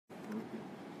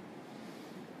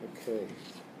Okay,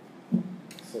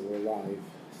 so we're live.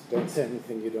 So don't say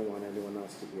anything you don't want anyone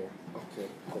else to hear. Okay.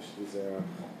 Especially Zara.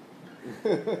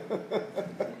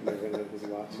 Never know who's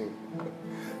watching.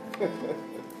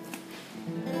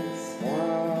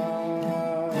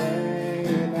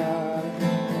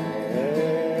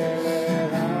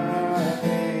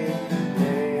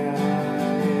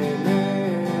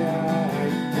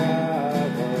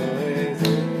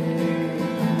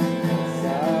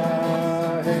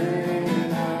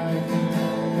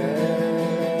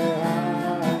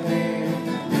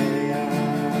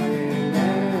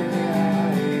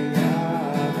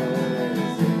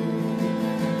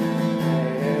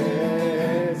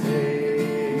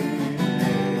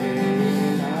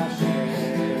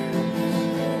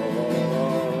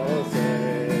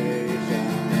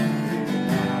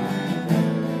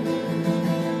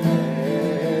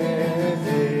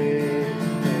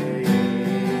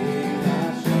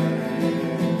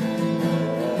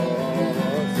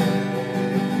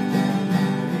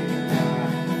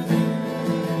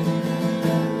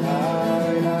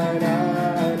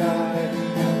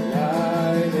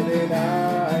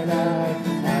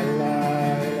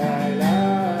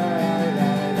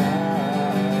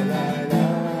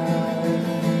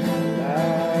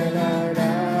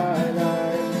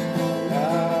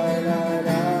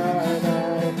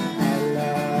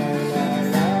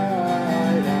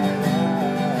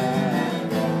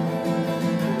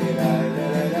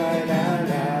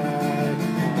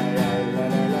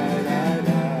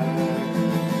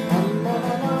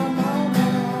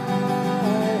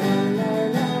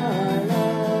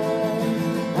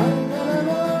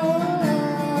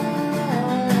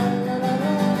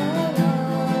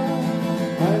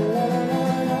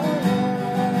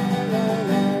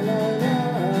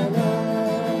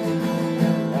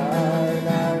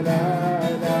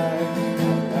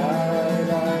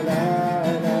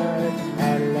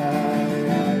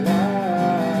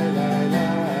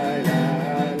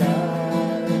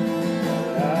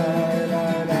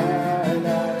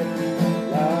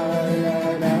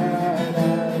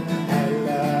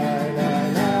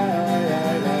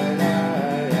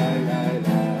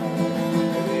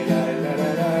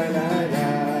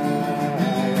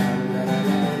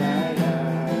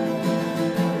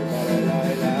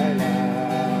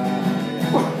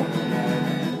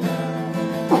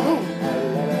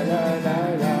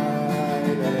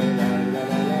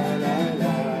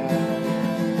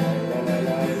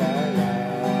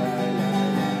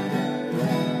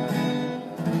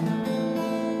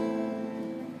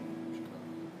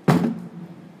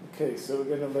 Okay, so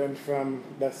we're going to learn from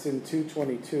lesson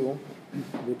 222,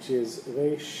 which is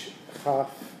Reish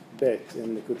Chaf Bet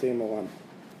in the Kutei Moran,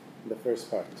 the first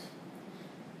part.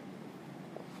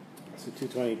 So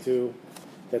 222,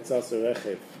 that's also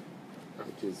Rechev,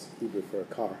 which is Hebrew for a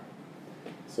car.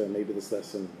 So maybe this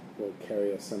lesson will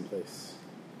carry us someplace.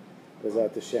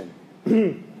 Bezat Hashem.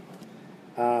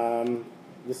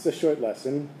 This is a short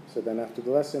lesson, so then after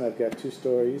the lesson I've got two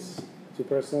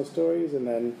personal stories, and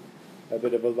then a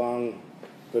bit of a long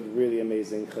but really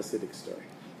amazing Hasidic story.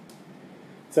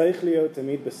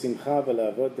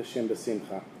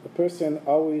 A person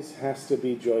always has to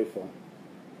be joyful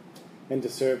and to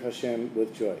serve Hashem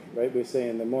with joy. Right? We say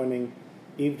in the morning,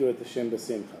 Ivdu et Hashem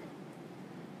b'simcha.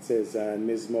 It says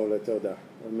Mizmor Latoda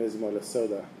or Mizmor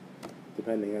Lasoda,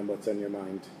 depending on what's on your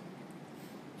mind.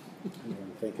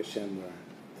 Thank Hashem, we're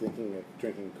thinking of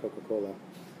drinking Coca-Cola.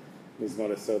 Mizmor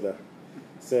Lasoda.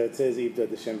 So it says Ivdu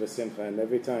Hashem v'simcha, and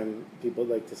every time people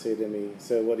like to say to me,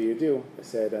 "So what do you do?" I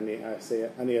say Ani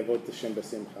avod Hashem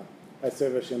b'simcha. I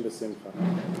serve Hashem b'simcha.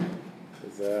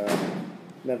 It's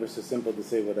never so simple to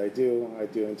say what I do. I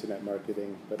do internet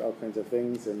marketing, but all kinds of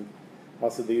things, and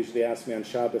also they usually ask me on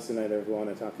Shabbos, and I never want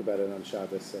to talk about it on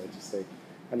Shabbos, so I just say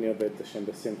Ani avod Hashem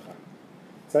b'simcha.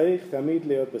 Tzarich tamid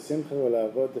liot b'simcha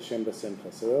v'la'avod Hashem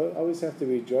b'simcha. So we always have to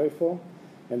be joyful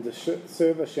and to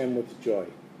serve Hashem with joy.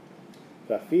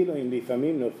 And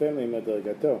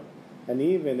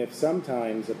even if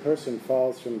sometimes a person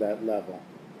falls from that level,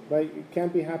 right, you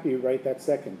can't be happy right that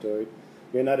second, or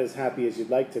you're not as happy as you'd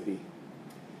like to be.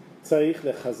 So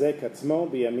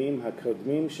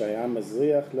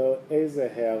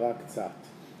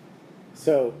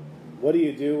what do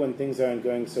you do when things aren't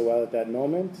going so well at that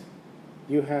moment?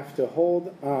 You have to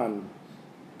hold on.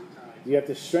 You have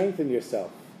to strengthen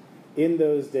yourself in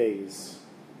those days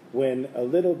when a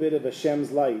little bit of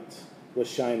Hashem's light was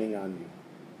shining on you.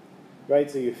 Right?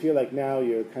 So you feel like now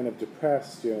you're kind of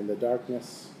depressed, you're in the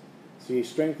darkness. So you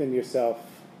strengthen yourself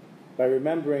by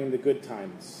remembering the good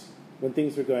times, when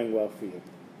things were going well for you.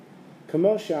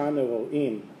 כמו שאנו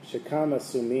רואים שכמה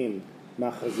סומים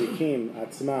מחזיקים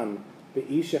עצמם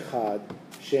באיש אחד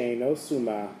she'eino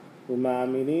suma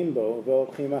uma'aminim bo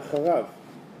ve'olchim acharav.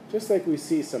 Just like we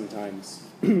see sometimes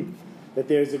that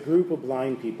there's a group of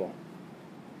blind people.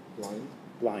 Blind?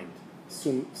 Blind.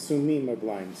 Sumim are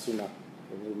blind. Suma.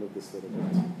 We'll move this a little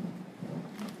bit.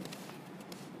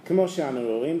 Kamo she'anu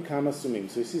ro'im kama sumim.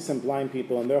 So you see some blind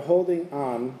people, and they're holding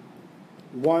on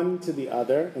one to the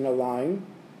other in a line,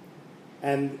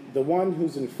 and the one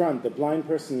who's in front, the blind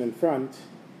person in front,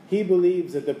 he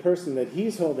believes that the person that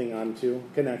he's holding on to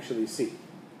can actually see.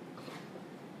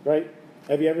 Right?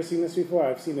 Have you ever seen this before?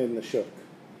 I've seen it in the shuk.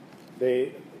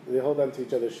 They hold on to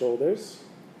each other's shoulders,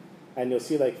 and you'll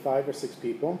see like 5 or 6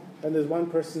 people, and there's one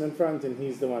person in front, and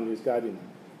he's the one who's guiding them.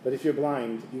 But if you're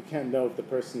blind, you can't know if the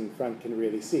person in front can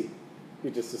really see.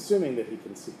 You're just assuming that he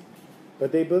can see.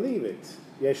 But they believe it.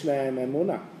 Yesh la'hem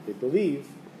emunah. They believe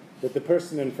that the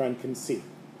person in front can see,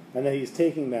 and that he's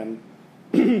taking them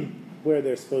where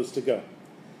they're supposed to go.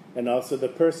 And also the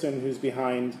person who's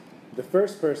behind the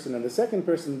first person and the second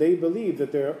person, they believe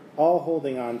that they're all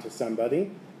holding on to somebody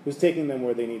who's taking them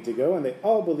where they need to go, and they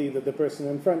all believe that the person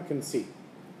in front can see.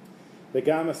 And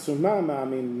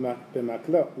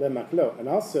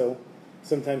also,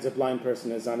 sometimes a blind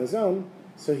person is on his own,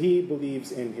 so he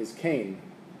believes in his cane.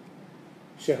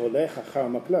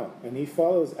 And he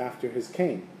follows after his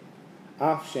cane.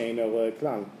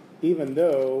 Even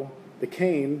though the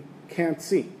cane can't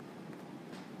see.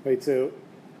 Right, so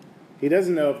he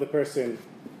doesn't know if the person...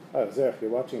 Oh, Zerach,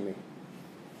 you're watching me.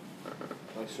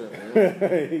 I certainly am.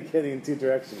 You're getting in 2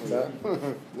 directions, huh?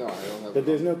 No, I don't have. But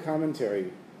there's no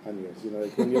commentary on yours. You know,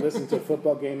 like when you listen to a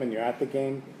football game and you're at the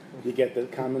game, you get the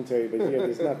commentary, but here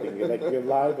there's nothing. You're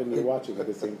live and you're watching at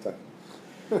the same time.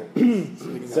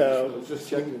 So I was just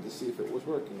checking to see if it was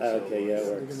working. Okay, yeah, it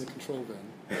works. We're in the control van.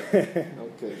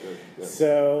 Okay, good.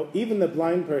 So even the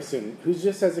blind person who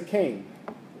just has a cane,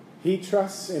 he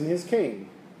trusts in his cane.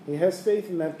 He has faith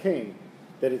in that cane,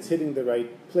 that it's hitting the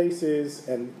right places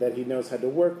and that he knows how to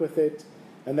work with it,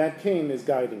 and that cane is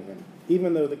guiding him.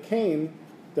 Even though the cane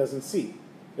doesn't see.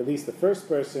 At least the first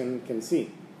person can see.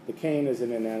 The cane is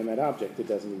an inanimate object, it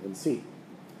doesn't even see.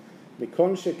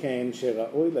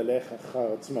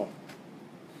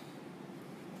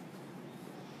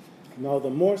 Now the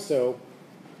more so,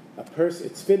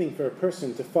 it's fitting for a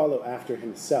person to follow after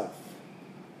himself.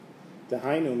 That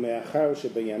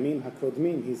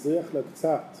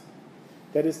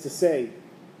is to say,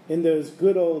 in those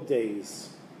good old days,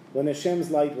 when Hashem's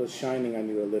light was shining on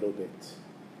you a little bit,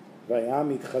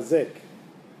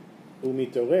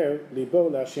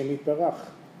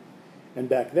 and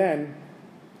back then,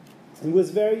 it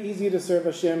was very easy to serve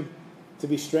Hashem, to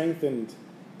be strengthened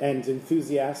and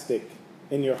enthusiastic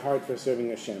in your heart for serving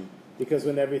Hashem. Because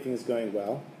when everything's going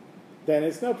well, then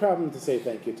it's no problem to say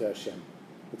thank you to Hashem.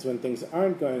 It's when things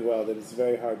aren't going well that it's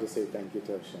very hard to say thank you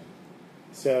to Hashem.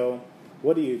 So,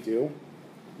 what do? You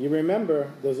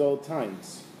remember those old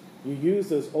times. You use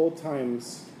those old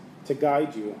times to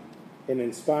guide you in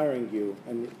inspiring you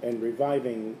and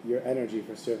reviving your energy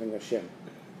for serving Hashem.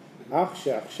 Even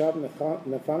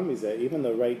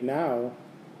though right now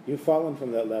you've fallen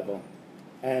from that level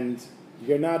and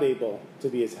you're not able to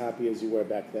be as happy as you were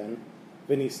back then,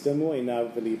 and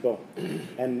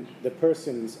the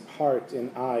person's heart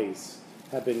and eyes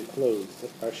have been closed,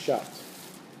 are shut.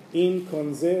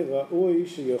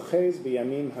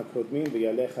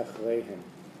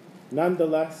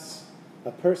 Nonetheless,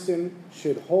 a person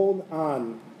should hold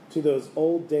on to those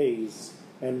old days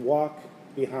and walk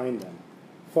behind them,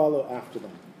 follow after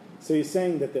them. So he's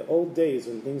saying that the old days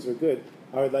when things were good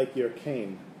are like your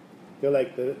cane. They're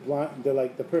like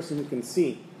the person who can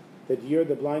see, that you're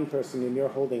the blind person and you're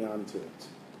holding on to it.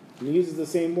 And he uses the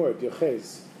same word,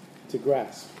 yochez, to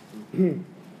grasp.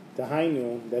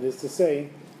 Tahainu, that is to say,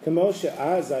 that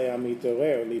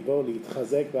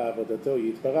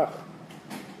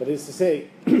is to say,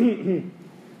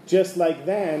 just like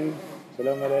then,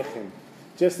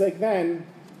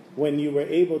 when you were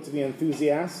able to be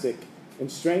enthusiastic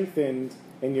and strengthened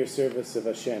in your service of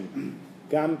Hashem.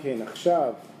 Gam kein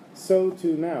achshav, so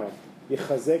too now.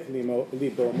 Yichazek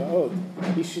libo ma'od.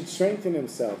 He should strengthen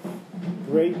himself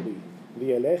greatly.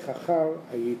 V'yalech achar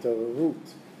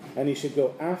hayitarut. And he should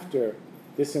go after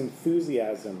this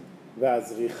enthusiasm.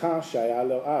 V'azricha shaya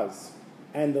lo az.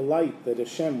 And the light that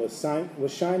Hashem was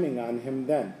shining on him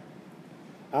then.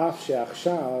 Af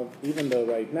she'achshav, even though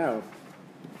right now,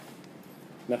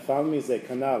 nafal mizeh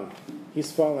kanal,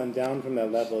 he's fallen down from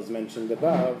that level as mentioned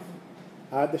above.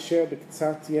 Ad asher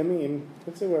b'ktzat yamim,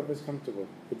 let's say wherever's comfortable.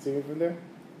 Continue from there.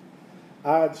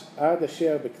 Ad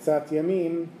asher b'ktzat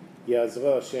yamim,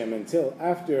 yazro Hashem, until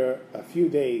after a few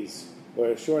days or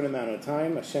a short amount of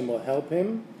time, Hashem will help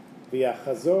him.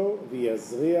 v'yachazor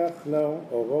v'yazriach lo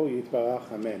oro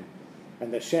yitbarach. Amen.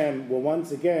 And Hashem will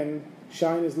once again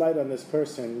shine His light on this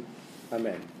person.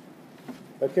 Amen.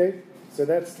 Okay, so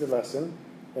that's the lesson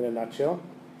in a nutshell.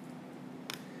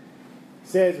 It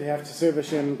says we have to serve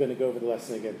Hashem. I'm going to go over the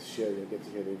lesson again to share. You'll get to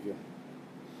hear the review.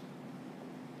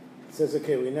 It says,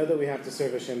 okay, we know that we have to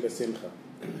serve Hashem b'simcha.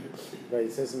 Right,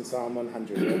 it says in Psalm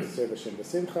 100, we have to serve Hashem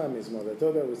b'simcha, mizmor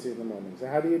l'toda, we see in the morning. So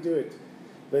how do you do it?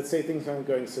 Let's say things aren't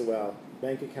going so well.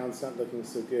 Bank account's not looking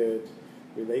so good.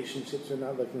 Relationships are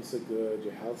not looking so good.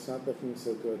 Your health's not looking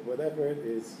so good. Whatever it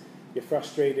is, you're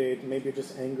frustrated. Maybe you're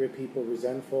just angry at people,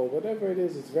 resentful. Whatever it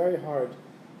is, it's very hard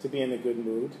to be in a good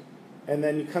mood. And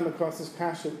then you come across this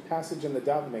passage in the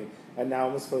davening, and now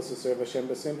I'm supposed to serve Hashem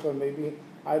b'simcha. Maybe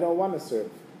I don't want to serve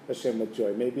Hashem with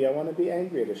joy. Maybe I want to be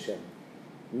angry at Hashem.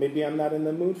 Maybe I'm not in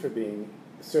the mood for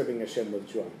serving Hashem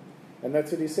with joy. And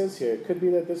that's what he says here. It could be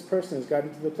that this person has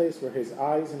gotten to the place where his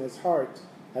eyes and his heart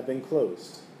have been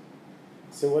closed.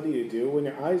 So what do? When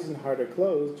your eyes and heart are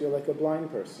closed, you're like a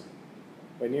blind person.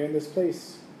 When you're in this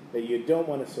place that you don't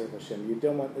want to serve Hashem, you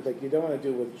don't want to do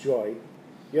it with joy,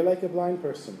 you're like a blind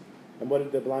person. And what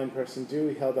did the blind person do?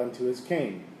 He held onto his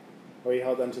cane, or he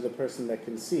held onto the person that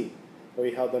can see, or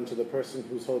he held onto the person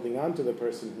who's holding on to the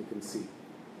person who can see.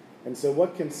 And so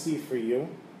what can see for you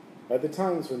are the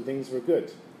times when things were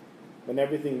good, when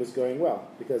everything was going well,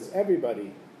 because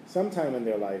everybody, sometime in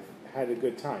their life, had a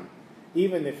good time.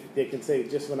 Even if they can say,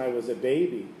 just when I was a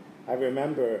baby, I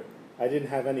remember I didn't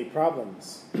have any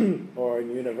problems, or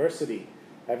in university,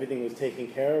 everything was taken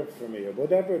care of for me, or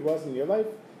whatever it was in your life,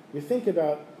 you think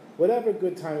about whatever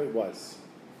good time it was.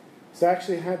 So I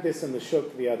actually had this in the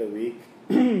shuk the other week.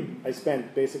 I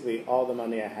spent basically all the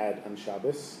money I had on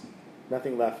Shabbos,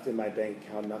 nothing left in my bank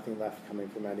account, nothing left coming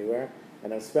from anywhere,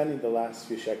 and I'm spending the last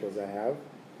few shekels I have,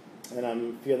 and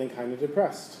I'm feeling kind of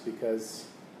depressed, because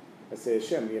I say,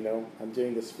 Hashem, I'm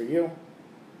doing this for you,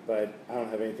 but I don't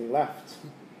have anything left.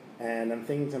 And I'm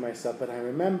thinking to myself, but I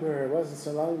remember it wasn't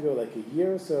so long ago, like a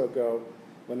year or so ago,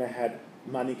 when I had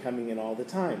money coming in all the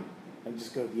time. I'd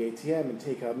just go to the ATM and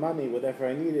take out money, whatever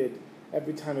I needed.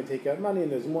 Every time I take out money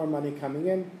and there's more money coming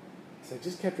in. So I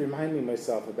just kept reminding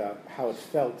myself about how it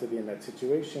felt to be in that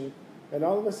situation. And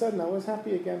all of a sudden I was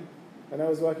happy again. And I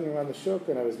was walking around the shuk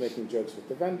and I was making jokes with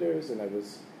the vendors and I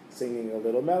was singing a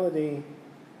little melody.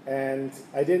 And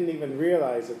I didn't even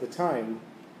realize at the time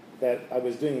that I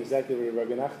was doing exactly what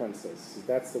Rebbe Nachman says.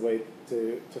 That's the way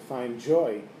to find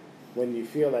joy, when you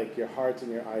feel like your heart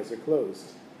and your eyes are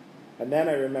closed. And then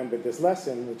I remembered this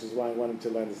lesson, which is why I wanted to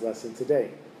learn this lesson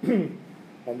today. And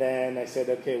then I said,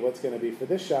 okay, what's going to be for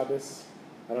this Shabbos?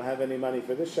 I don't have any money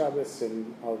for this Shabbos,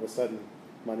 and all of a sudden,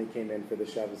 money came in for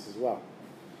this Shabbos as well.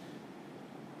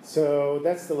 So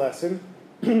that's the lesson.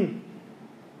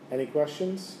 Any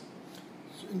questions?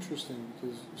 It's interesting,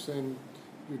 because you're saying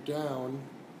you're down,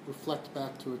 reflect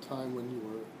back to a time when you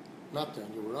were not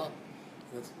down, you were up.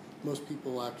 Most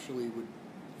people actually would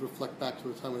reflect back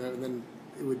to a time when, and then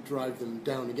it would drive them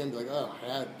down again, be like, oh,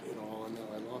 I had it all, and now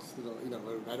I lost it all,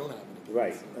 I don't have it again.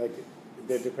 Right, so. like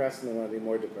they're depressed and they want to be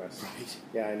more depressed. Right.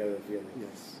 Yeah, I know the feeling.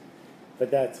 Yes.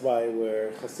 But that's why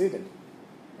we're Hasidim,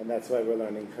 and that's why we're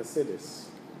learning Hasidus,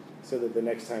 so that the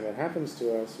next time it happens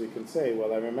to us, we can say,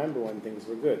 well, I remember when things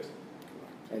were good.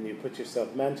 Correct. And you put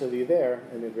yourself mentally there,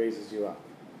 and it raises you up.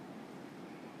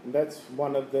 And that's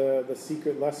one of the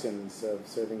secret lessons of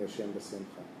serving Hashem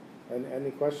b'simcha. And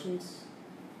any questions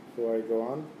before I go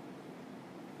on?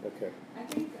 Okay. I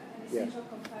think an essential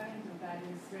component of that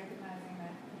is recognizing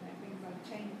that things are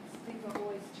changing. Things are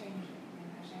always changing,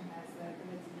 and Hashem has the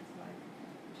ability to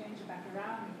change it back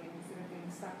around again instead of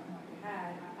getting stuck on what you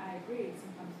had. I agree. It's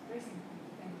sometimes depressing to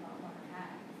think about what I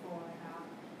had before and how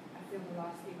I feel the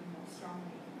loss even more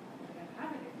strongly when I don't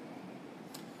have it anymore.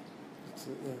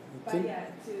 But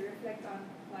to reflect on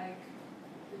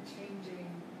the changing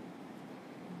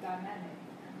dynamic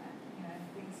and that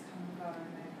things come and go and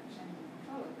then Hashem can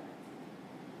control of that.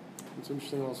 What's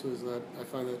interesting also is that I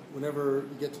find that whenever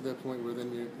you get to that point where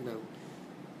then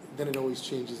then it always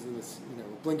changes in this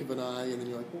blink of an eye, and then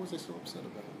you're like, what was I so upset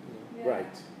about? Yeah.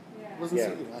 Right.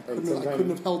 Yeah. I couldn't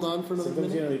have held on for another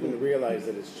minute. Sometimes you don't even realize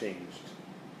that it's changed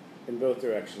in both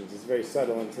directions. It's very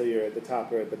subtle until you're at the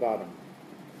top or at the bottom.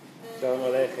 Shalom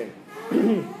Aleichem.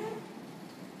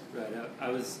 Right. I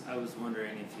was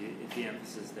wondering if the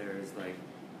emphasis there is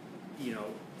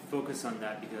focus on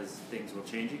that because things will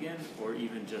change again, or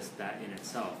even just that in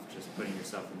itself, just putting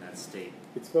yourself in that state.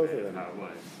 It's both of them. How it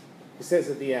was. He says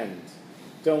at the end,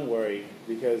 don't worry,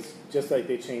 because just like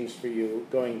they changed for you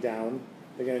going down,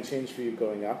 they're going to change for you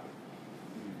going up.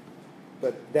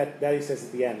 But that he says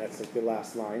at the end, that's like the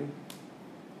last line.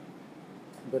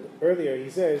 But earlier he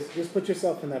says, just put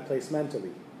yourself in that place mentally.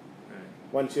 Right.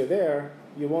 Once you're there,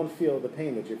 you won't feel the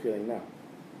pain that you're feeling now.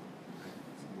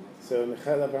 So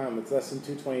Michael Abraham, it's lesson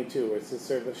 222, where it says,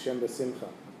 serve Hashem b'simcha.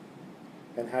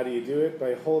 And how do you do it?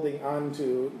 By holding on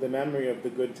to the memory of the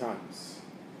good times.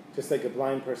 Just like a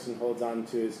blind person holds on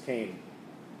to his cane,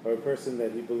 or a person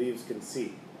that he believes can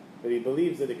see. But he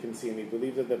believes that it can see, and he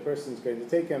believes that the person is going to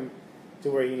take him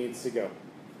to where he needs to go.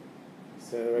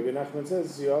 So Rebbe Nachman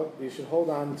says you should hold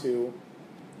on to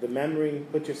the memory,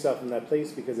 put yourself in that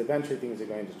place, because eventually things are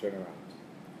going to turn around.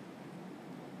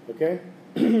 Okay?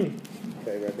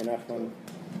 Okay, Rebbe Nachman,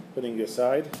 putting you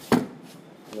aside.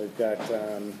 We've got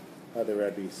other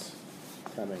Rebbes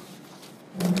coming.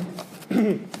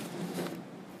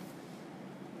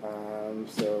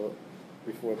 So,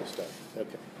 before the start.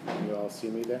 Okay. Can you all see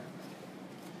me there?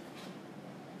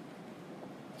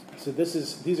 So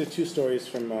these are two stories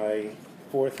from my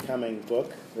forthcoming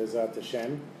book, Bezat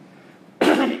Hashem.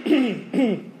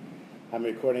 I'm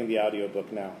recording the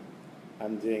audiobook now.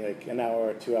 I'm doing like an hour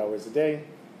or 2 hours a day.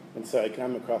 And so I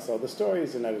come across all the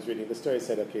stories, and I was reading the story. I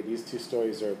said, okay, these two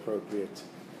stories are appropriate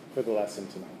for the lesson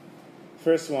tonight.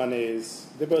 First one is,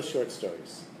 they're both short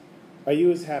stories. Are you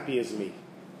as happy as me?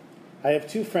 I have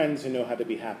two friends who know how to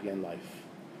be happy in life.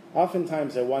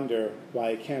 Oftentimes I wonder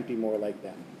why I can't be more like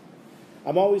them.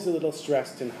 I'm always a little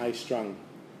stressed and high-strung,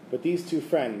 but these two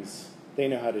friends, they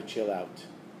know how to chill out.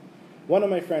 One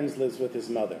of my friends lives with his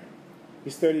mother.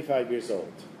 He's 35 years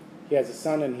old. He has a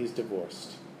son and he's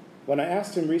divorced. When I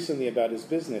asked him recently about his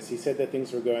business, he said that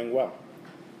things were going well.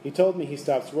 He told me he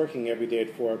stops working every day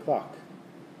at 4 o'clock.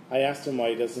 I asked him why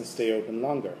he doesn't stay open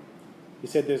longer. He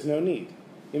said there's no need.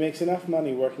 He makes enough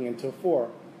money working until 4,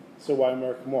 so why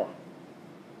work more?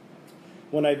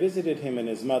 When I visited him and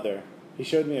his mother, he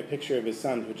showed me a picture of his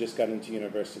son who just got into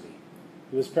university.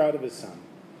 He was proud of his son.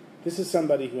 This is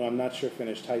somebody who I'm not sure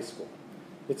finished high school.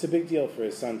 It's a big deal for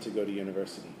his son to go to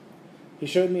university. He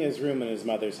showed me his room in his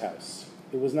mother's house.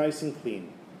 It was nice and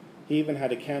clean. He even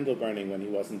had a candle burning when he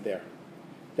wasn't there.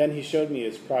 Then he showed me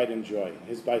his pride and joy,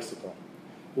 his bicycle.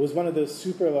 It was one of those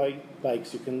super light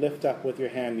bikes you can lift up with your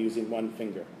hand using one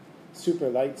finger. Super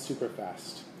light, super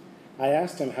fast. I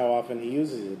asked him how often he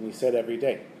uses it, and he said every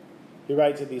day. He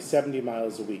rides at least 70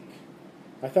 miles a week.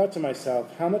 I thought to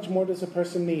myself, how much more does a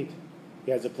person need?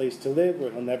 He has a place to live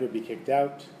where he'll never be kicked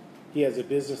out. He has a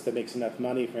business that makes enough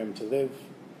money for him to live.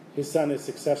 His son is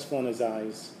successful in his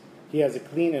eyes. He has a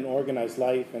clean and organized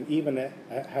life, and even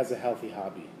has a healthy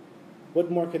hobby.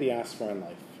 What more could he ask for in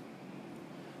life?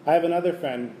 I have another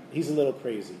friend. He's a little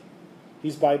crazy.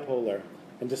 He's bipolar,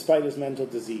 and despite his mental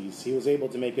disease, he was able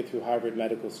to make it through Harvard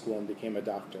Medical School and became a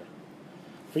doctor.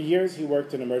 For years, he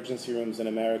worked in emergency rooms in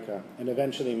America and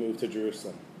eventually moved to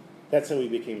Jerusalem. That's how we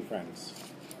became friends.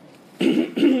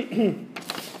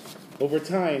 Over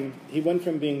time, he went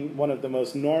from being one of the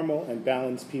most normal and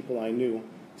balanced people I knew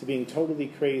to being totally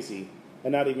crazy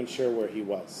and not even sure where he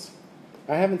was.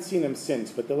 I haven't seen him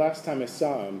since, but the last time I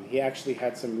saw him, he actually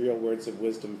had some real words of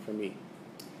wisdom for me.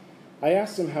 I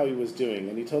asked him how he was doing,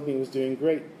 and he told me he was doing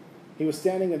great. He was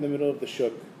standing in the middle of the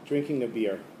shuk, drinking a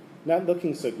beer, not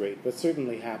looking so great, but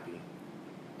certainly happy.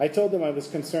 I told him I was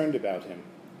concerned about him.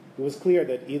 It was clear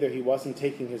that either he wasn't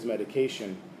taking his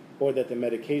medication, or that the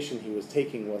medication he was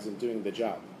taking wasn't doing the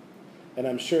job. And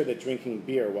I'm sure that drinking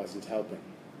beer wasn't helping.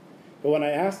 But when I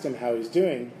asked him how he's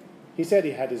doing, he said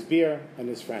he had his beer and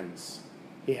his friends.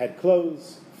 He had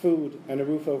clothes, food, and a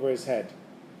roof over his head.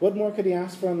 What more could he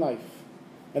ask for in life?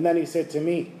 And then he said to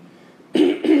me,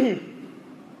 you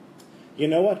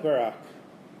know what, Barak?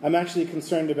 I'm actually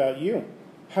concerned about you.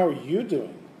 How are you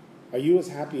doing? Are you as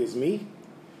happy as me?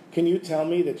 Can you tell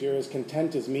me that you're as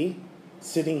content as me,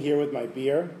 sitting here with my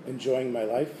beer, enjoying my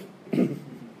life?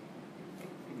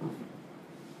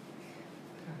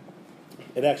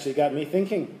 It actually got me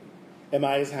thinking, am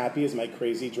I as happy as my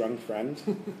crazy drunk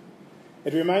friend?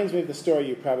 It reminds me of the story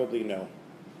you probably know,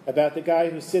 about the guy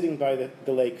who's sitting by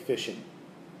the lake fishing.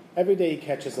 Every day he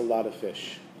catches a lot of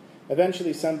fish.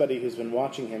 Eventually somebody who's been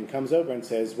watching him comes over and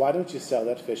says, why don't you sell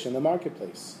that fish in the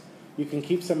marketplace? You can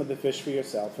keep some of the fish for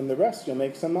yourself, and the rest you'll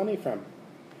make some money from.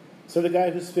 So the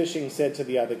guy who's fishing said to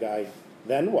the other guy,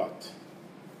 then what?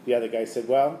 The other guy said,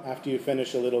 well, after you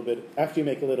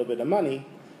make a little bit of money,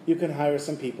 you can hire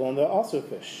some people and they'll also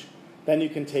fish. Then you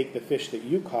can take the fish that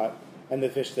you caught and the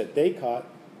fish that they caught,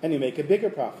 and you make a bigger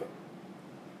profit.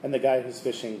 And the guy who's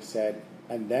fishing said,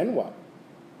 and then what?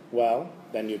 Well,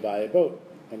 then you buy a boat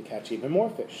and catch even more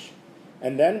fish.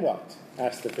 And then what?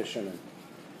 Asked the fisherman.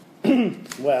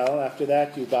 Well, after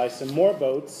that you buy some more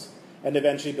boats and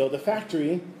eventually build a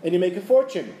factory and you make a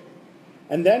fortune.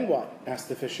 And then what? Asked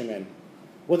the fisherman.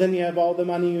 Well, then you have all the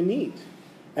money you need.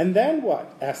 "And then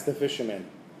what?" asked the fisherman.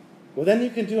 "Well, then you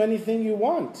can do anything you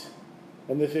want."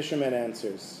 And the fisherman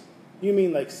answers, "You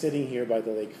mean like sitting here by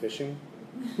the lake fishing?"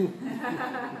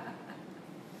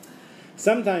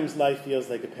 Sometimes life feels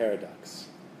like a paradox.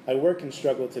 I work and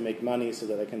struggle to make money so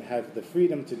that I can have the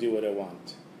freedom to do what I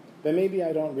want. But maybe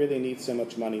I don't really need so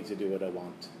much money to do what I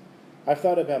want. I've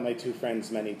thought about my two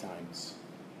friends many times.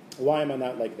 Why am I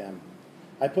not like them?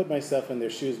 I put myself in their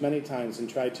shoes many times and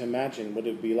tried to imagine what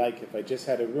it would be like if I just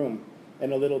had a room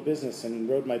and a little business and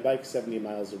rode my bike 70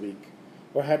 miles a week,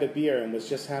 or had a beer and was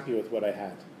just happy with what I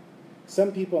had.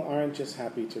 Some people aren't just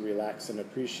happy to relax and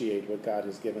appreciate what God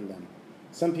has given them.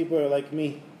 Some people are like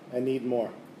me and need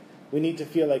more. We need to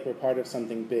feel like we're part of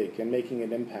something big and making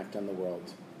an impact on the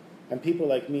world. And people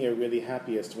like me are really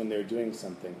happiest when they're doing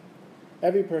something.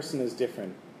 Every person is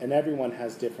different, and everyone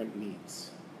has different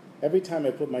needs. Every time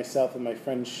I put myself in my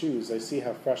friend's shoes, I see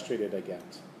how frustrated I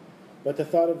get. But the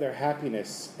thought of their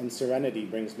happiness and serenity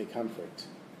brings me comfort.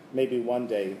 Maybe one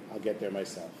day I'll get there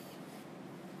myself.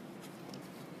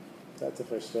 So that's the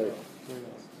first story.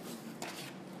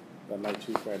 About my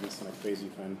two friends, my crazy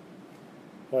friend,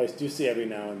 who I do see every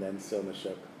now and then, still in the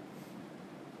shuk.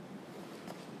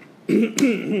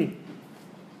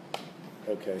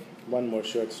 Okay, one more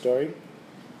short story.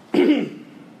 Then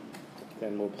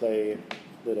we'll play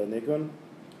Little Nigun,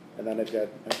 and then I've got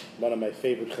one of my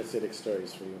favorite Hasidic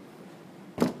stories for you.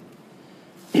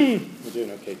 We're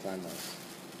doing okay time-wise.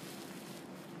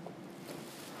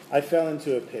 I fell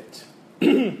into a pit.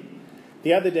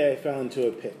 The other day I fell into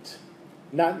a pit.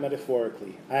 Not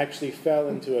metaphorically. I actually fell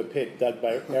into a pit dug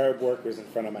by Arab workers in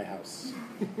front of my house.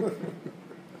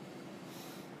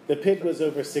 The pit was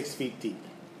over 6 feet deep.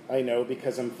 I know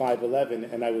because I'm 5'11",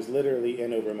 and I was literally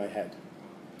in over my head.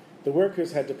 The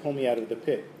workers had to pull me out of the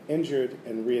pit, injured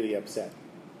and really upset.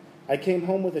 I came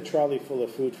home with a trolley full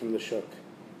of food from the shuk,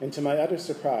 and to my utter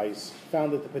surprise,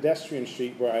 found that the pedestrian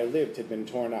street where I lived had been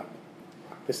torn up.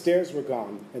 The stairs were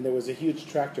gone, and there was a huge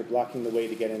tractor blocking the way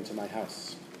to get into my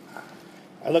house.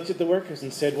 I looked at the workers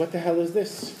and said, "What the hell is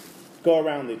this?" "Go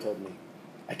around," they told me.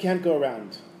 "I can't go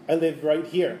around. I live right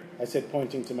here," I said,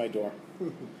 pointing to my door.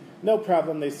 "No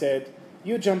problem," they said.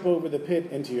 "You jump over the pit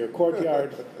into your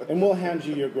courtyard, and we'll hand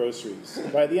you your groceries.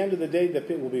 By the end of the day, the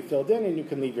pit will be filled in, and you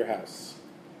can leave your house."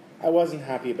 I wasn't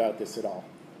happy about this at all.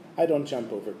 I don't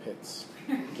jump over pits.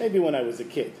 Maybe when I was a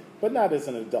kid, but not as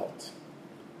an adult.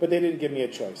 But they didn't give me a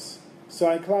choice. So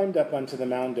I climbed up onto the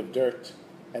mound of dirt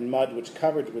and mud which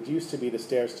covered what used to be the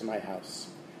stairs to my house.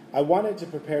 I wanted to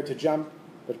prepare to jump,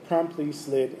 but promptly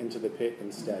slid into the pit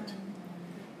instead.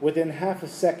 Within half a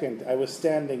second, I was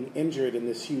standing injured in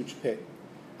this huge pit.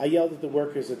 I yelled at the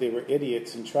workers that they were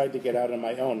idiots and tried to get out on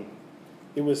my own.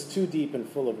 It was too deep and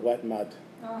full of wet mud.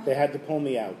 They had to pull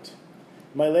me out.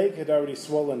 My leg had already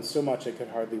swollen so much I could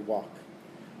hardly walk.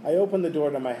 I opened the door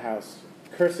to my house,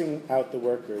 cursing out the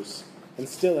workers, and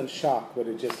still in shock what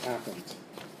had just happened.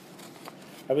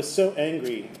 I was so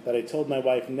angry that I told my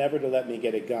wife never to let me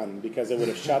get a gun because I would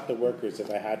have shot the workers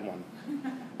if I had one.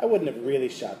 I wouldn't have really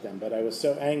shot them, but I was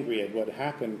so angry at what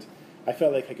happened, I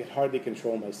felt like I could hardly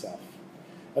control myself.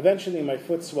 Eventually, my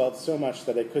foot swelled so much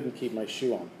that I couldn't keep my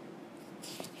shoe on.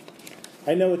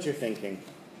 I know what you're thinking.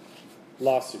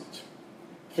 Lawsuit.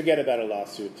 Forget about a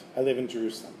lawsuit. I live in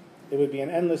Jerusalem. It would be an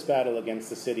endless battle against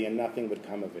the city and nothing would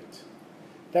come of it.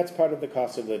 That's part of the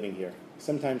cost of living here.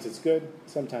 Sometimes it's good,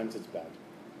 sometimes it's bad.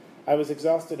 I was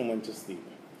exhausted and went to sleep.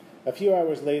 A few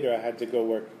hours later, I had to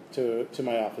go to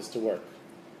my office to work.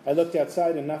 I looked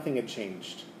outside and nothing had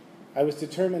changed. I was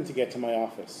determined to get to my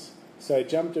office, so I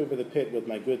jumped over the pit with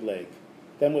my good leg.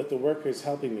 Then with the workers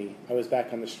helping me, I was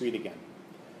back on the street again.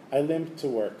 I limped to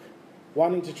work,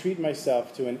 wanting to treat my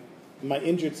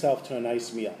injured self to a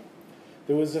nice meal.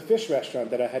 There was a fish restaurant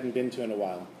that I hadn't been to in a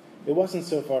while. It wasn't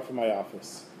so far from my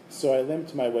office, so I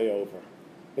limped my way over.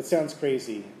 It sounds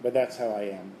crazy, but that's how I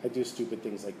am. I do stupid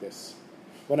things like this.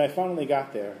 When I finally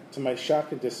got there, to my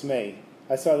shock and dismay,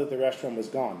 I saw that the restaurant was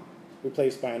gone,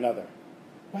 replaced by another.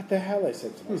 What the hell, I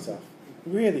said to myself.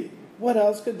 Really? What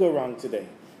else could go wrong today?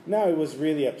 Now I was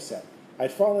really upset.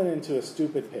 I'd fallen into a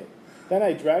stupid pit. Then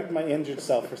I dragged my injured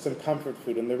self for some comfort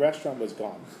food, and the restaurant was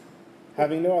gone.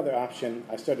 Having no other option,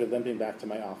 I started limping back to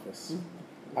my office.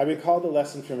 I recalled a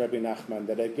lesson from Rebbe Nachman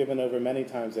that I'd given over many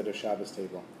times at a Shabbos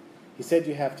table. He said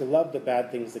you have to love the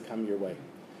bad things that come your way.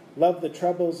 Love the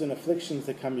troubles and afflictions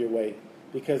that come your way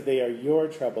because they are your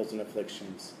troubles and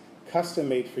afflictions, custom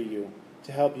made for you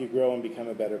to help you grow and become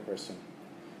a better person.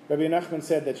 Rebbe Nachman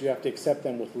said that you have to accept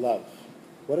them with love.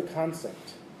 What a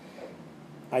concept.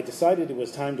 I decided it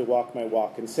was time to walk my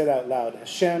walk and said out loud,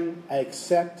 Hashem, I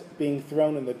accept being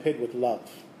thrown in the pit with love.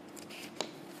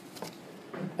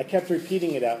 I kept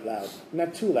repeating it out loud.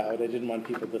 Not too loud, I didn't want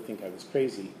people to think I was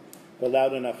crazy, but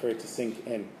loud enough for it to sink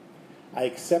in. I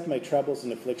accept my troubles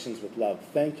and afflictions with love.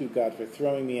 Thank you, God, for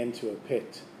throwing me into a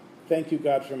pit. Thank you,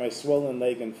 God, for my swollen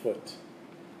leg and foot.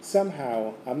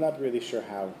 Somehow, I'm not really sure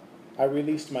how, I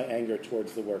released my anger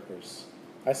towards the workers.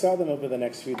 I saw them over the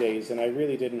next few days, and I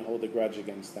really didn't hold a grudge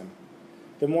against them.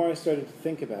 The more I started to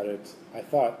think about it, I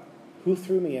thought, who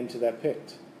threw me into that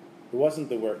pit? It wasn't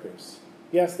the workers.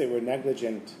 Yes, they were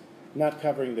negligent, not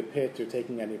covering the pit or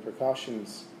taking any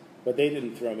precautions, but they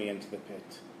didn't throw me into the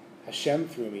pit. Hashem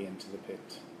threw me into the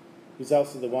pit. He's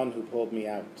also the one who pulled me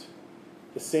out.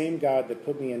 The same God that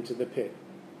put me into the pit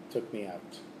took me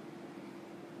out.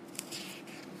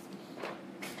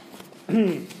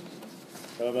 Shalom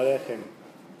Aleichem.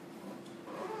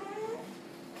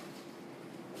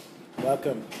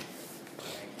 Welcome.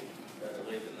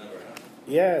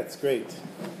 Yeah, it's great.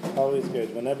 Always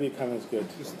good. Whenever you come, it's good.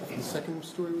 The second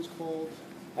story was called?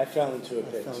 I fell into a I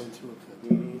pit. fell into a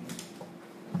pit. Mm-hmm.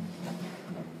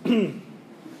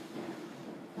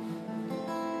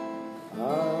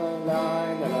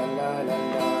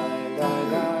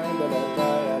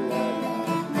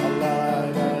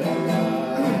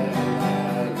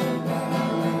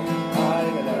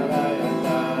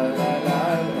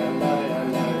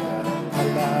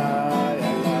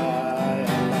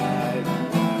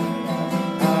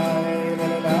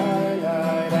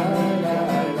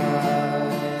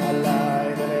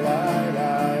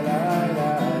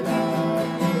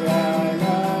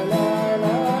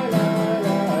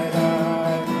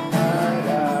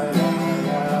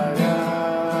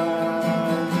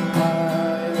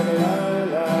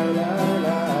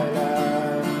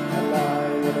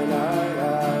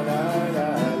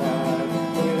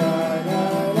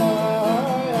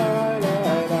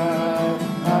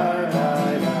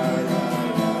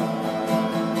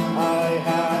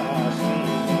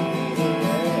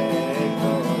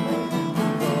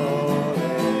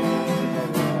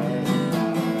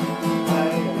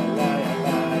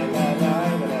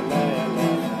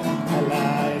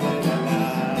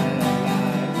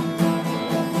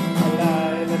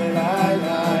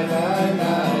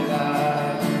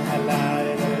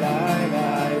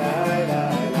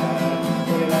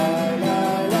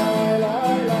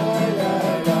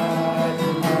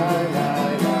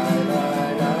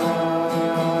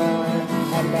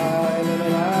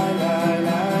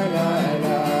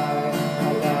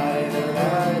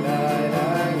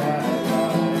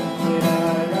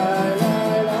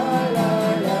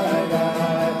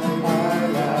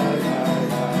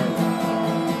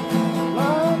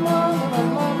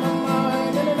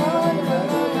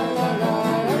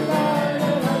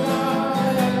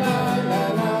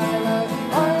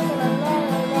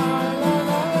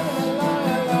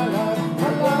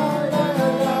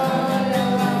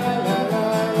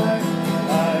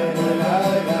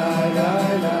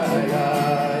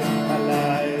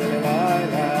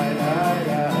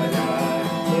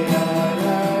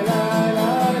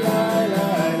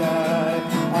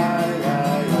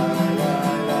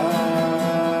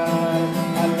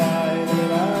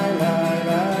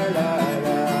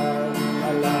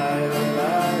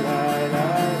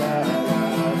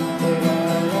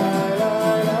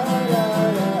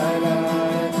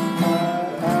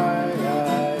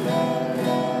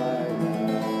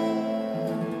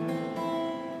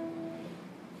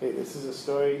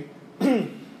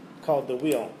 Called The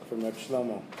Wheel from Reb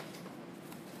Shlomo.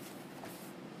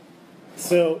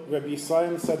 So Rabbi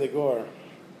Yisrael Sadegor,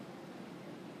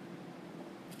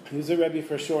 he was a Rebbe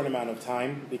for a short amount of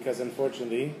time because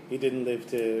unfortunately he didn't live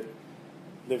to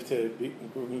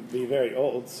be very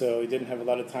old, so he didn't have a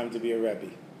lot of time to be a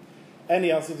Rebbe. And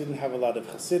he also didn't have a lot of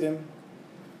Hasidim,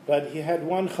 but he had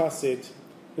one Hasid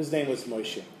whose name was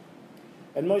Moshe.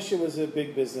 And Moshe was a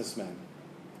big businessman.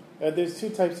 There's two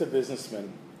types of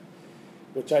businessmen,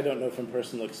 which I don't know from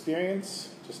personal experience,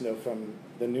 just know from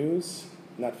the news,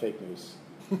 not fake news.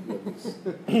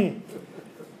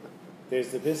 There's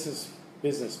the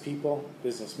business people,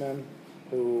 businessmen,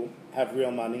 who have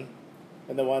real money,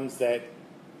 and the ones that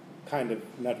kind of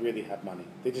not really have money.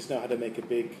 They just know how to make a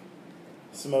big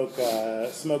smoke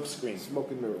screen.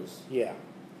 Smoke and mirrors. Yeah.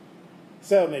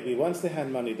 So maybe once they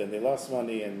had money, then they lost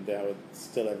money, and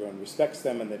still everyone respects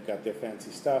them, and they've got their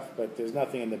fancy stuff, but there's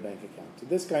nothing in the bank account. So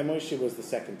this guy, Moshe, was the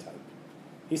second type.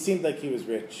 He seemed like he was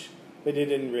rich, but he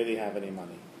didn't really have any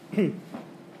money.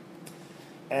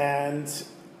 And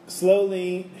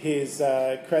slowly, his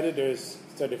creditors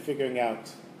started figuring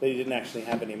out that he didn't actually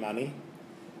have any money,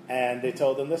 and they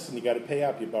told him, listen, you got to pay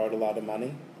up. You borrowed a lot of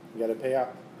money. You got to pay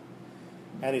up.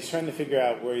 And he's trying to figure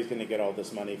out where he's going to get all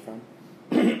this money from.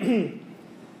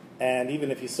 And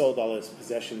even if he sold all his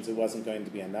possessions, it wasn't going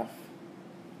to be enough.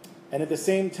 And at the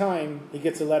same time, he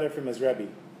gets a letter from his Rebbe,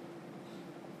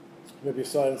 Rebbe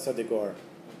Yisrael Sadigor.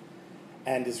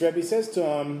 And his Rebbe says to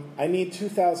him, I need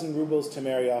 2,000 rubles to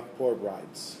marry off poor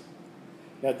brides.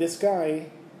 Now this guy,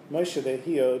 Moshe,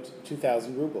 he owed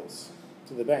 2,000 rubles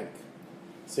to the bank.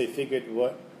 So he figured,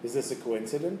 what, is this a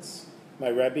coincidence? My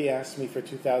Rebbe asked me for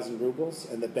 2,000 rubles,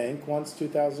 and the bank wants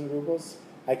 2,000 rubles.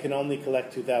 I can only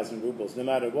collect 2,000 rubles, no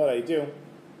matter what I do.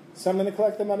 So I'm going to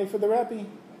collect the money for the Rebbe,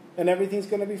 and everything's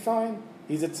going to be fine.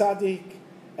 He's a tzaddik.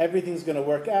 Everything's going to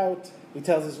work out. He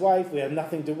tells his wife, we have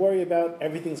nothing to worry about.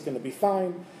 Everything's going to be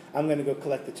fine. I'm going to go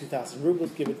collect the 2,000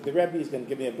 rubles, give it to the Rebbe. He's going to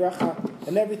give me a bracha,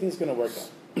 and everything's going to work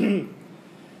out.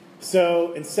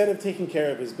 So instead of taking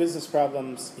care of his business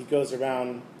problems, he goes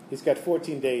around. He's got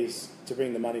 14 days to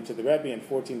bring the money to the Rebbe and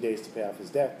 14 days to pay off his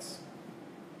debts.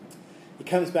 He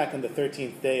comes back on the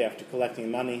 13th day after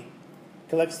collecting money,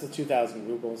 collects the 2,000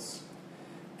 rubles,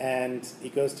 and he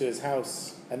goes to his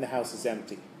house, and the house is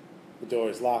empty. The door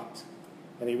is locked,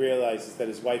 and he realizes that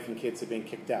his wife and kids have been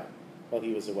kicked out while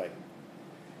he was away.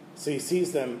 So he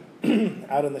sees them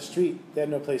out on the street. They had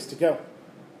no place to go.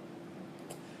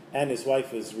 And his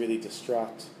wife was really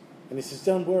distraught. And he says,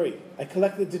 don't worry, I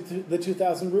collected the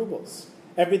 2,000 rubles.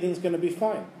 Everything's going to be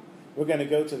fine. We're going to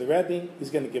go to the Rebbe, he's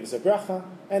going to give us a bracha,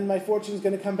 and my fortune's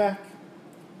going to come back.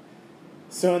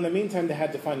 So in the meantime, they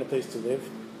had to find a place to live.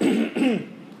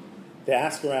 They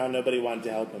asked around, nobody wanted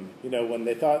to help him. You know, when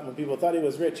people thought he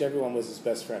was rich, everyone was his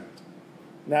best friend.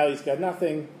 Now he's got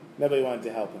nothing, nobody wanted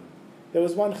to help him. There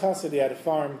was one chassid, he had a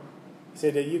farm. He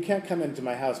said, you can't come into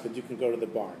my house, but you can go to the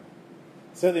barn.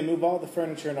 So they move all the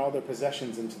furniture and all their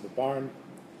possessions into the barn.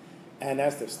 And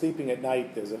as they're sleeping at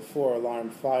night, there's a 4-alarm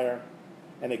fire.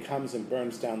 And it comes and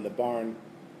burns down the barn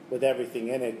with everything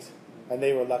in it. And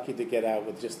they were lucky to get out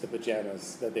with just the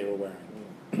pajamas that they were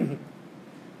wearing.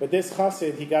 But this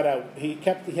chassid, he got out, he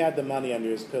had the money under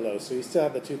his pillow, so he still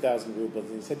had the 2,000 rubles.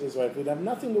 And he said to his wife, we have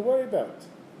nothing to worry about.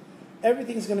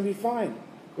 Everything's going to be fine.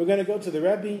 We're going to go to the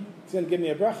Rebbe, he's going to give me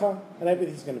a bracha, and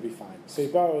everything's going to be fine. So he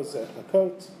borrows a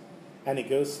coat, and he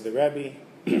goes to the Rebbe,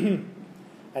 and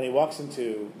he walks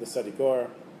into the Sadigor,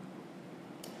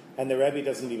 and the Rebbe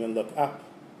doesn't even look up,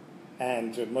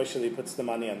 and Reb Moshe puts the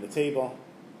money on the table.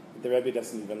 The Rebbe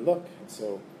doesn't even look,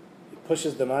 so he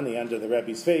pushes the money under the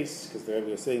Rebbe's face, because the Rebbe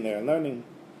was sitting there and learning.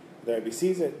 The Rebbe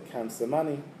sees it, counts the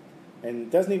money,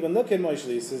 and doesn't even look at Moshe.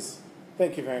 He says,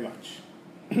 thank you very much.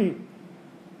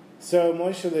 So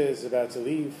Moshe is about to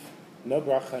leave, no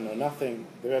bracha, no nothing.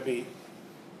 The Rebbe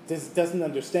doesn't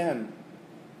understand,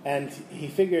 and he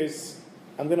figures,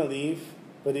 I'm going to leave,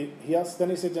 but then he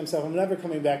said to himself, I'm never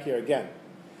coming back here again.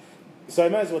 So I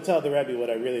might as well tell the Rebbe what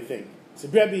I really think. He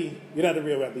said, Rebbe, you're not a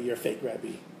real Rebbe, you're a fake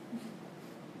Rebbe.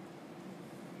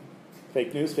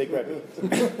 Fake news, fake Rebbe.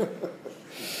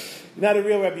 You're not a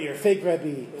real Rebbe, you're a fake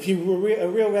Rebbe. If you were a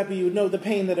real Rebbe, you would know the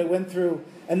pain that I went through,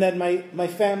 and that my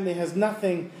family has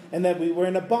nothing, and that we were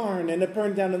in a barn, and it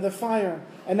burned down in the fire,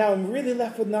 and now I'm really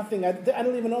left with nothing. I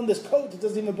don't even own this coat, it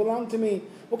doesn't even belong to me.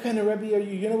 What kind of Rebbe are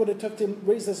you? You know what it took to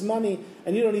raise this money,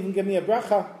 and you don't even give me a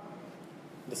bracha.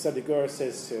 The Sadigor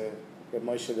says to Reb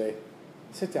Moshe,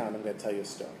 sit down, I'm going to tell you a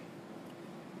story.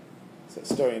 It's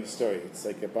a story and a story. It's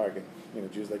like a bargain. You know,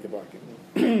 Jews like a bargain.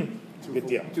 It's a good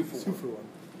deal. 2 for 1.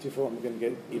 2 for 1, we're going to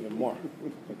get even more.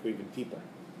 Go even deeper.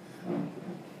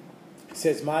 He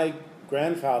says, my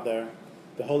grandfather,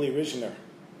 the Holy Rishner,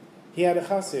 he had a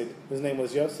chassid whose name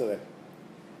was Yosele.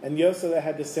 And Yosele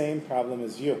had the same problem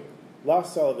as you.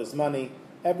 Lost all of his money,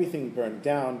 everything burned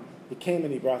down. He came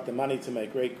and he brought the money to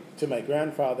my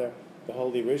grandfather, the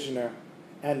Holy Rishner.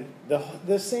 And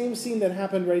the same scene that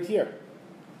happened right here.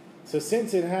 So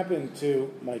since it happened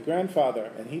to my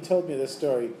grandfather, and he told me this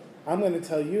story, I'm going to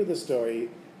tell you the story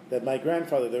that my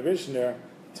grandfather, the Rishner,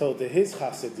 told to his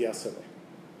chassid Yosele. So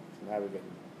now we're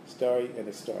getting a story and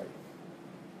a story.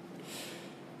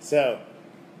 So,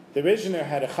 the Rishner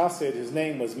had a chassid whose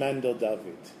name was Mendel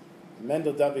David.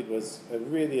 Mendel David was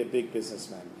really a big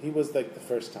businessman. He was like the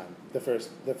first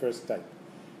type.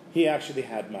 He actually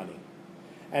had money.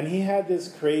 And he had this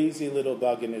crazy little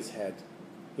bug in his head.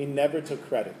 He never took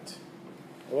credit.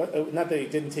 Not that he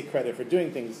didn't take credit for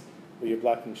doing things, but you're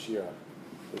blocking Shira.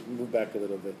 Move back a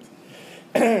little bit.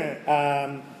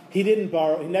 He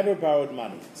never borrowed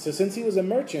money. So since he was a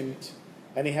merchant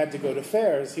and he had to go to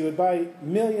fairs, he would buy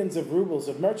millions of rubles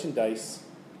of merchandise.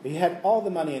 He had all the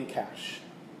money in cash.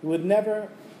 He would never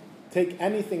take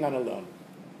anything on a loan.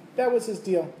 That was his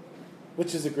deal,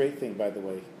 which is a great thing, by the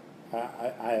way.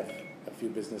 I have a few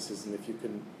businesses, and if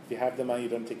you have the money, you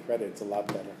don't take credit. It's a lot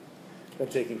better than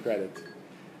taking credit.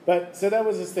 But so that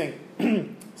was his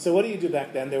thing. So what do you do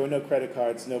back then? There were no credit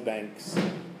cards, no banks,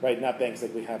 right? Not banks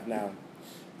like we have now.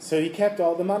 So he kept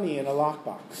all the money in a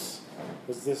lockbox. It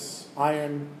was this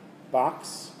iron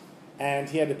box, and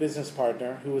he had a business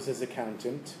partner who was his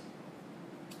accountant,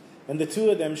 and the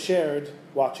two of them shared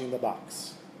watching the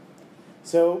box.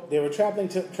 So they were traveling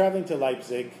to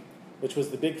Leipzig, which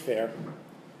was the big fair,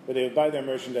 where they would buy their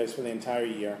merchandise for the entire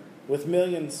year, with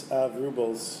millions of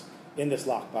rubles in this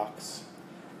lockbox.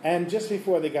 And just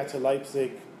before they got to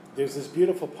Leipzig, there's this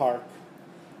beautiful park,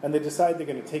 and they decide they're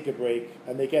going to take a break,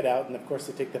 and they get out, and of course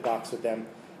they take the box with them,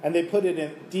 and they put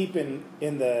it deep in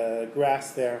the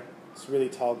grass there. It's really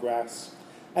tall grass.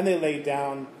 And they lay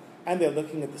down, and they're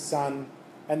looking at the sun,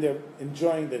 and they're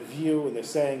enjoying the view, and they're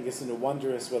saying, isn't it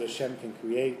wondrous what Hashem can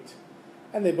create?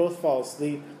 And they both fall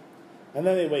asleep. And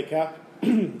then they wake up,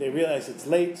 they realize it's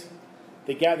late,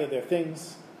 they gather their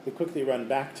things, they quickly run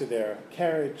back to their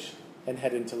carriage and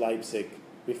head into Leipzig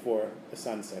before the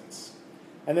sun sets.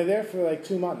 And they're there for like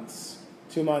 2 months.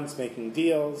 2 months making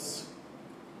deals,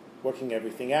 working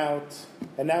everything out,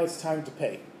 and now it's time to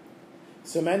pay.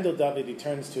 So Mendel David, he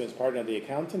turns to his partner, the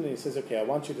accountant, and he says, okay, I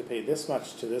want you to pay this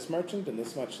much to this merchant and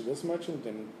this much to this merchant.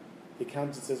 And the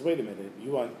accountant says, wait a minute,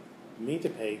 you want me to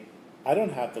pay? I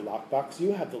don't have the lockbox,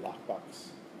 you have the lockbox.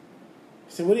 He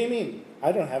said, what do you mean?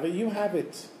 I don't have it, you have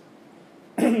it.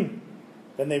 Then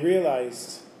they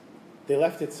realized they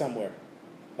left it somewhere.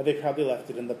 Or they probably left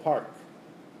it in the park.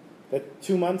 That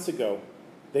 2 months ago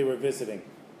they were visiting.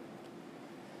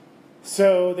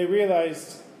 So they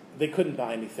realized they couldn't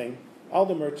buy anything. All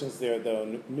the merchants there,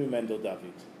 though, knew Mendel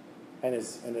David and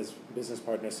his business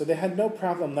partner. So they had no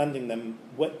problem lending them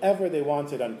whatever they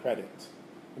wanted on credit.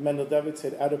 And Mendel David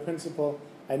said, out of principle,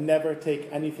 I never take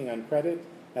anything on credit,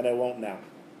 and I won't now.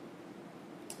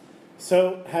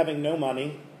 So, having no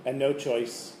money and no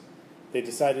choice, they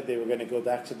decided they were going to go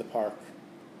back to the park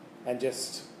and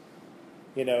just,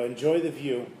 enjoy the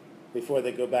view before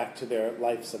they go back to their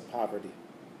lives of poverty.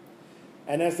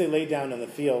 And as they lay down in the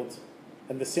field,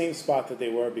 in the same spot that they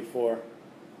were before,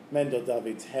 Mendel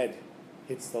David's head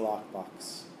hits the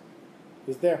lockbox. It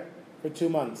was there for 2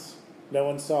 months. No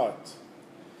one saw it.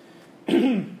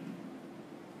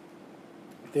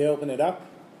 They open it up,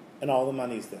 and all the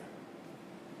money's there.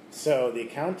 So the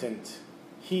accountant,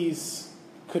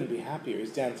 couldn't be happier.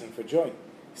 He's dancing for joy.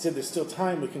 He said, there's still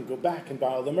time. We can go back and buy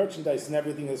all the merchandise, and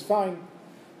everything is fine.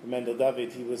 But Mendel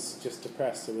David, he was just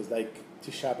depressed. It was like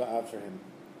Tisha B'Av for him.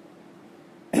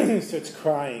 He starts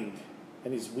crying,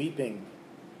 and he's weeping.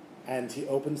 And he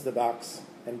opens the box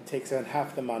and takes out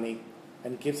half the money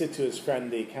and gives it to his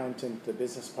friend, the accountant, the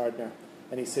business partner.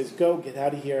 And he says, go, get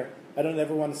out of here. I don't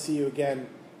ever want to see you again.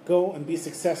 Go and be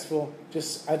successful.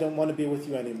 I don't want to be with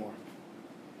you anymore.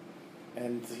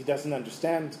 And he doesn't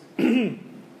understand.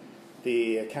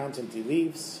 The accountant, he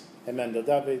leaves. And Mendel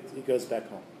David, he goes back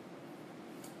home.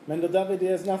 Mendel David, he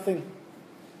has nothing.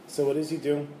 So what does he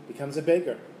do? Becomes a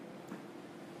beggar.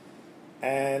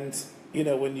 And,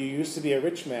 when you used to be a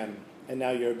rich man and now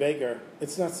you're a beggar,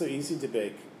 it's not so easy to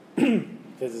beg.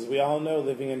 Because as we all know,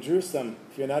 living in Jerusalem,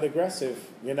 if you're not aggressive,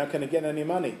 you're not going to get any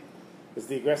money. It's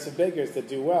the aggressive beggars that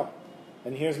do well.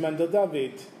 And here's Mendel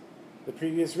David, the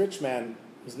previous rich man,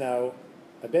 who's now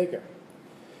a beggar.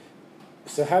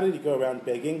 So how did he go around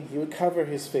begging? He would cover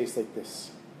his face like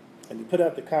this. And he'd put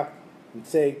out the cup and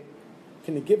say,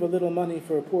 can you give a little money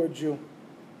for a poor Jew?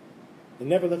 He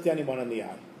never looked anyone in the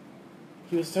eye.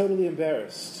 He was totally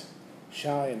embarrassed,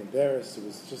 shy and embarrassed. It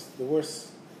was just the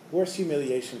worst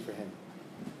humiliation for him.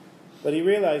 But he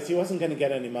realized he wasn't going to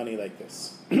get any money like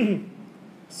this.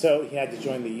 So he had to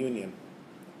join the union.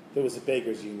 There was a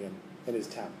beggars' union in his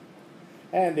town.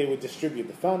 And they would distribute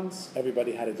the funds.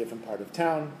 Everybody had a different part of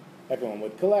town. Everyone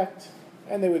would collect,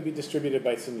 and they would be distributed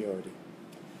by seniority.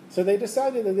 So they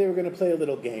decided that they were going to play a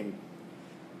little game.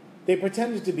 They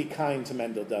pretended to be kind to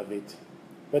Mendel David,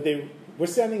 but they were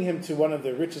sending him to one of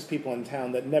the richest people in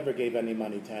town that never gave any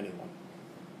money to anyone.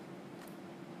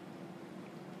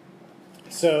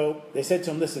 So they said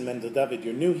to him, listen, Mendel David,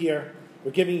 you're new here.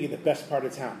 We're giving you the best part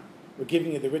of town. We're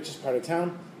giving you the richest part of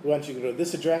town. We want you to go to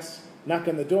this address, knock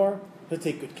on the door. He'll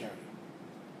take good care of you.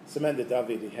 So Mendel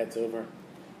David, he heads over,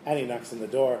 and he knocks on the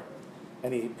door,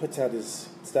 and he puts out his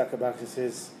tzedakah box and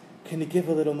says, can you give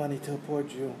a little money to a poor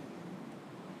Jew?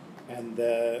 And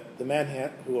the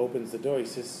man who opens the door, he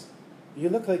says, you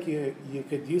look like you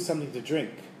could use something to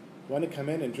drink. You want to come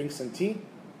in and drink some tea?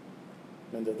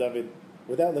 Mendel David,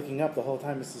 without looking up the whole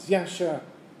time, he says, yeah, sure.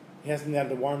 He hasn't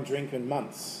had a warm drink in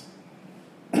months.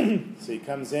 So he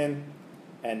comes in,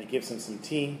 and he gives him some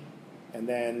tea, and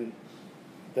then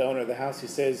the owner of the house, he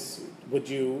says, would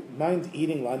you mind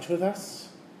eating lunch with us?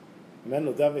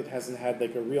 Mendel David hasn't had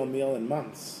like a real meal in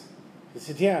months. He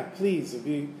said, yeah, please,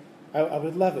 I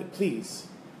would love it, please.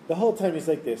 The whole time he's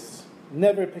like this,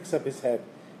 never picks up his head,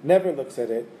 never looks at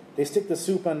it. They stick the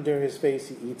soup under his face,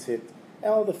 he eats it.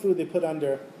 All the food they put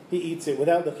under, he eats it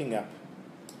without looking up.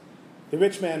 The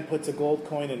rich man puts a gold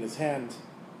coin in his hand,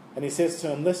 and he says to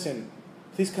him, listen,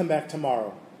 please come back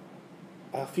tomorrow.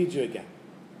 I'll feed you again.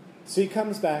 So he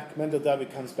comes back, Mendel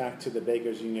David comes back to the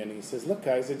Bakers Union, and he says, look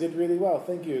guys, I did really well,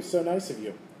 thank you, it's so nice of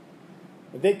you.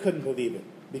 But they couldn't believe it,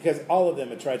 because all of them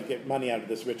had tried to get money out of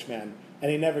this rich man, and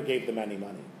he never gave them any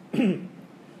money.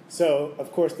 So,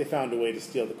 of course, they found a way to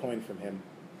steal the coin from him.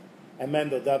 And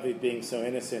Mendel David, being so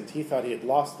innocent, he thought he had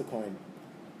lost the coin,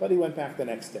 but he went back the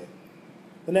next day.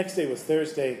 The next day was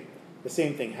Thursday, the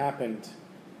same thing happened,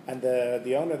 and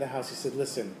the owner of the house, he said,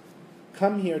 listen,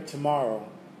 come here tomorrow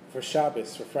for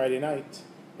Shabbos, for Friday night,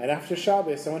 and after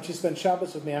Shabbos, I want you to spend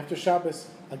Shabbos with me. After Shabbos,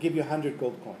 I'll give you 100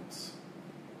 gold coins.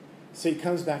 So he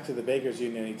comes back to the Bakers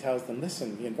Union and he tells them,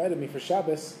 listen, he invited me for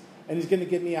Shabbos, and he's going to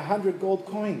give me 100 gold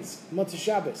coins, Motzei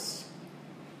Shabbos.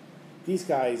 These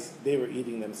guys, they were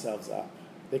eating themselves up.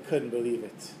 They couldn't believe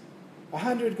it.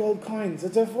 100 gold coins,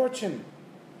 it's a fortune.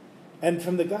 And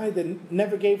from the guy that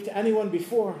never gave to anyone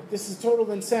before, this is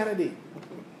total insanity.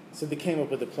 So they came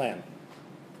up with a plan.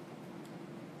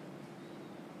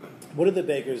 What do the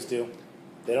bakers do?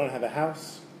 They don't have a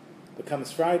house. But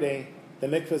comes Friday, the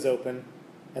mikvah's open,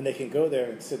 and they can go there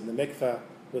and sit in the mikvah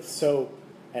with soap,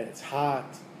 and it's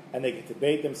hot, and they get to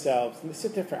bathe themselves, and they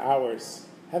sit there for hours,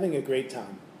 having a great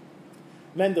time.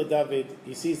 Mendel David,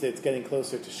 he sees that it's getting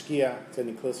closer to Shkia, it's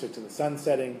getting closer to the sun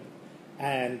setting,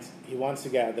 and he wants to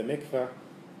get out of the mikvah,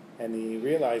 and he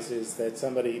realizes that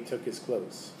somebody took his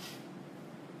clothes.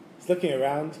 He's looking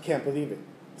around, can't believe it.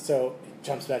 So he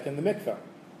jumps back in the mikvah.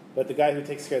 But the guy who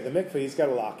takes care of the mikvah, he's got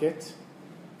a locket,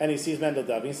 and he sees Mendel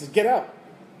David, he says, get out.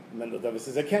 Mendel David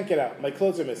says, I can't get out, my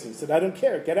clothes are missing. He said, I don't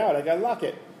care, get out, I got a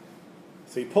locket.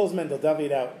 So he pulls Mendel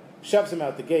David out, shoves him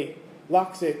out the gate,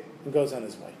 locks it, and goes on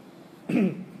his way.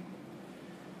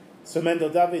 So Mendel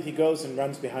David, he goes and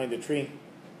runs behind a tree,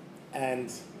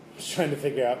 and he's trying to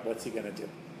figure out what's he going to do.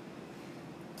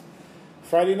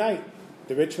 Friday night,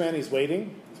 the rich man, he's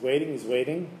waiting,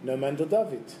 no Mendel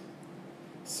David.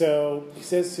 So he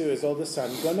says to his oldest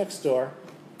son, go next door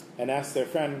and ask their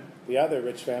friend, the other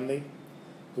rich family,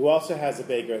 who also has a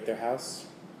baker at their house,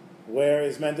 where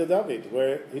is Mendel David?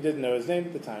 Where he didn't know his name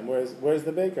at the time. Where's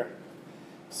the baker?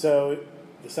 So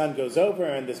the son goes over,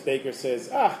 and this baker says,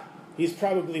 he's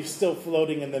probably still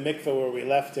floating in the mikveh where we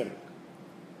left him.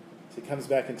 So he comes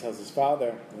back and tells his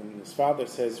father, and his father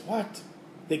says, what?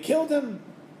 They killed him?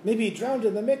 Maybe he drowned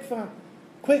in the mikveh?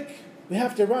 Quick, we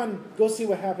have to run. Go see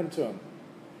what happened to him.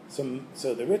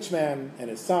 So the rich man and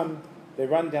his son, they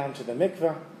run down to the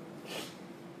mikveh,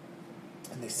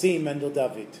 and they see Mendel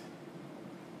David,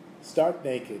 stark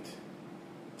naked,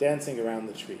 dancing around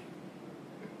the tree,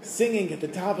 singing at the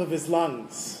top of his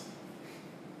lungs.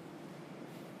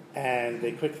 And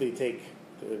the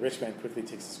rich man quickly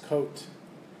takes his coat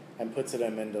and puts it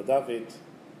on Mendel David,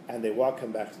 and they walk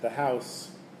him back to the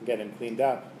house, get him cleaned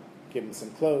up, give him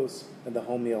some clothes, and the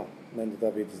whole meal, Mendel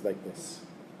David, is like this.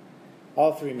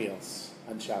 All 3 meals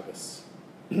on Shabbos.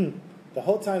 The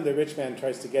whole time the rich man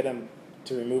tries to get him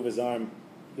to remove his arm,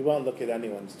 he won't look at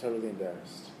anyone, he's totally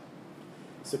embarrassed.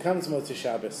 So comes Motzei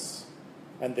Shabbos,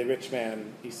 and the rich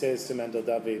man, he says to Mendel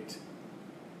David,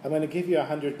 I'm going to give you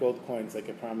 100 gold coins like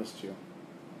I promised you,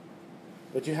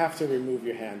 but you have to remove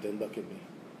your hand and look at me.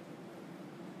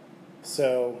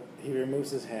 So he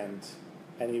removes his hand,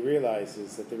 and he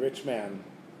realizes that the rich man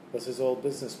was his old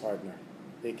business partner,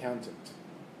 the accountant.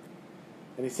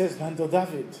 And he says, Mendel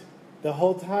David, the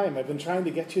whole time I've been trying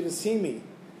to get you to see me,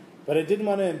 but I didn't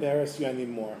want to embarrass you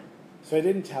anymore, so I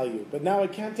didn't tell you, but now I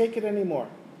can't take it anymore.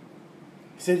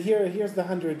 He said, here's the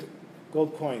 100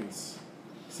 gold coins.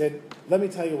 He said, let me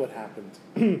tell you what happened.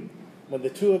 When the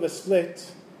two of us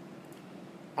split,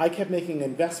 I kept making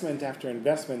investment after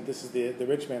investment, this is the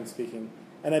rich man speaking,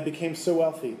 and I became so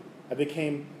wealthy. I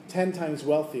became 10 times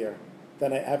wealthier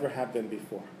than I ever have been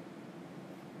before.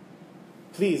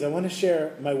 Please, I want to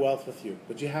share my wealth with you,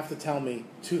 but you have to tell me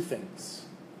 2 things.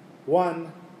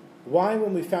 1, why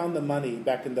when we found the money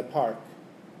back in the park,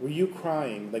 were you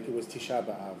crying like it was Tisha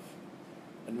B'Av?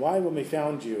 And why when we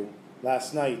found you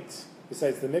last night,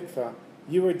 besides the mikvah,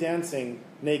 you were dancing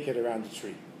naked around a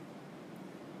tree?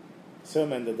 So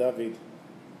Mendel David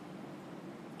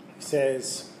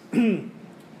says,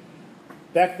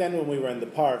 back then when we were in the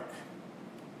park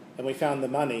and we found the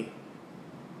money,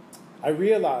 I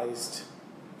realized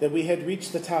that we had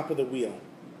reached the top of the wheel.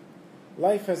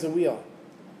 Life has a wheel.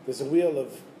 There's a wheel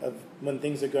of when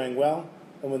things are going well,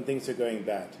 and when things are going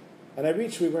bad. And I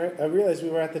realized we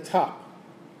were at the top.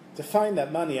 To find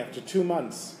that money after 2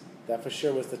 months, that for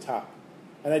sure was the top.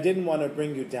 And I didn't want to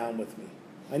bring you down with me.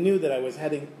 I knew that I was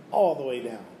heading all the way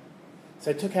down.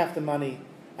 So I took half the money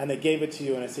and I gave it to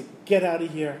you and I said, get out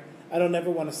of here. I don't ever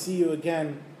want to see you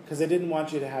again because I didn't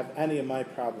want you to have any of my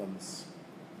problems.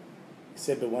 He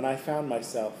said, but when I found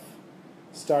myself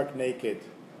stark naked,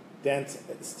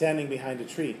 standing behind a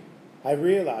tree, I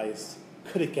realized,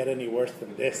 could it get any worse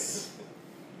than this?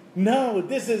 No,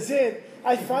 this is it.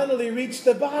 I finally reached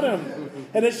the bottom.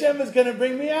 And Hashem is going to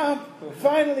bring me up.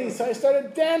 Finally. So I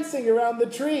started dancing around the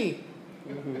tree.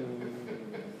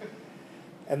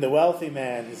 And the wealthy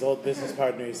man, his old business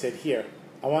partner, he said, here,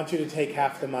 I want you to take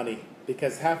half the money,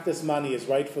 because half this money is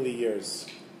rightfully yours.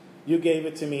 You gave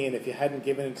it to me, and if you hadn't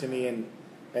given it to me and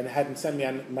hadn't sent me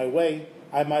on my way,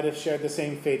 I might have shared the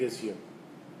same fate as you.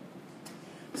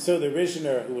 So the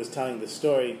Rishner who was telling the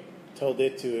story told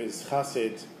it to his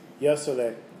chassid,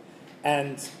 Yosele,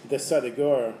 and the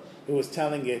Sadigur who was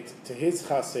telling it to his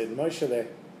chassid, Moshele.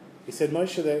 He said,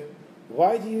 Moshele,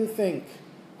 why do you think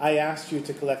I asked you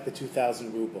to collect the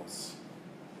 2,000 rubles?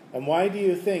 And why do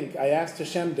you think I asked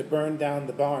Hashem to burn down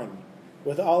the barn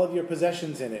with all of your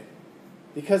possessions in it?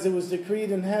 Because it was decreed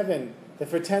in heaven that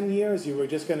for 10 years you were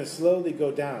just going to slowly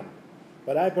go down.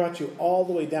 But I brought you all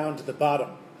the way down to the bottom.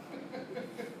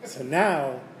 So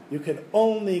now you can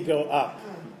only go up.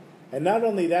 And not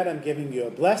only that, I'm giving you a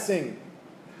blessing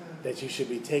that you should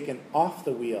be taken off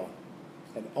the wheel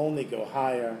and only go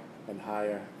higher and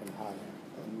higher and higher.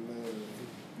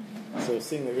 Amen. So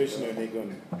sing the Rishner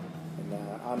Nigun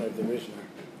in honor of the Rishner.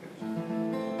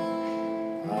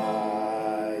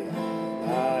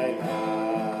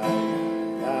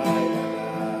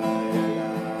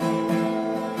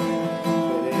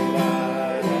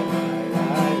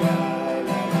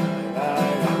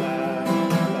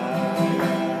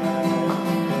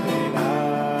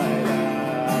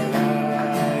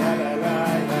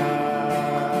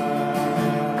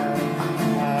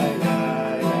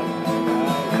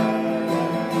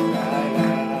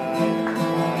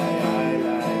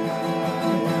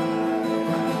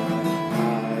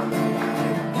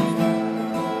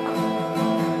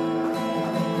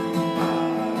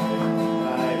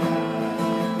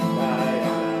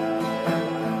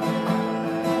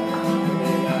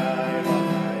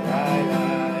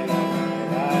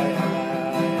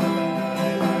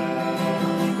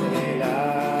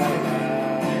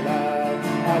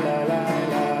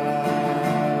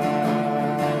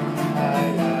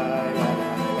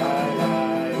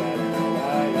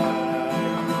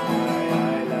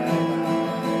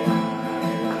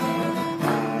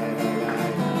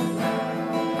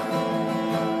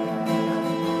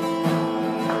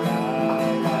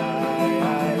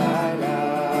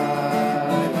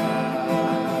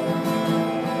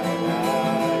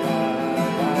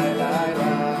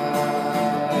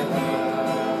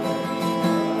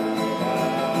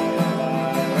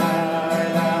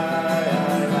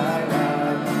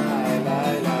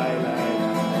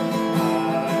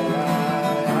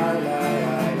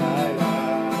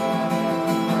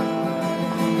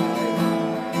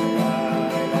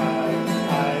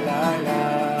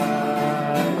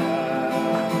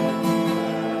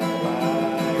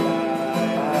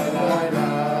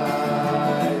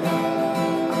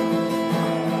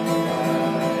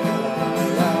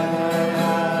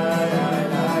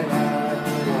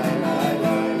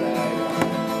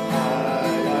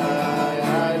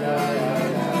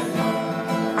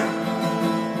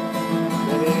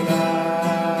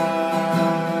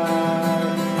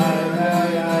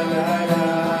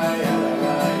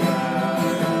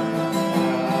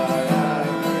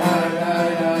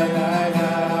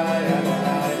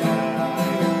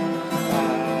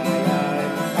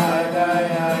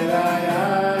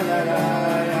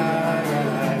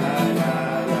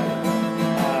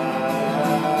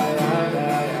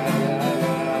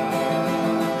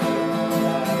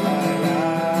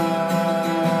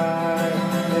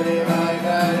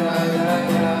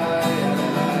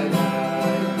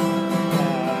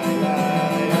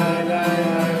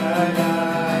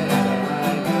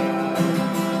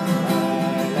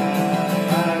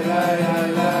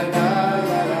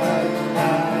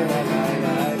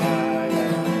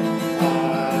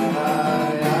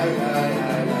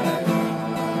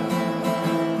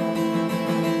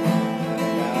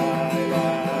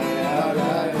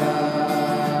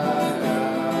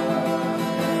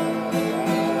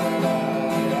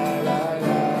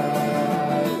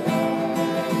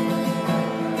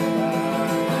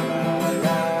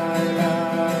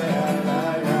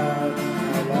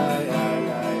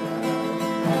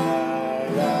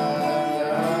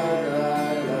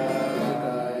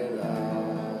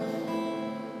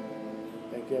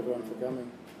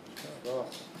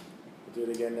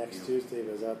 Tuesday,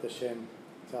 Bezat Hashem.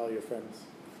 Tell your friends.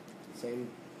 Same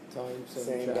time, same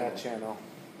Same channel. that channel.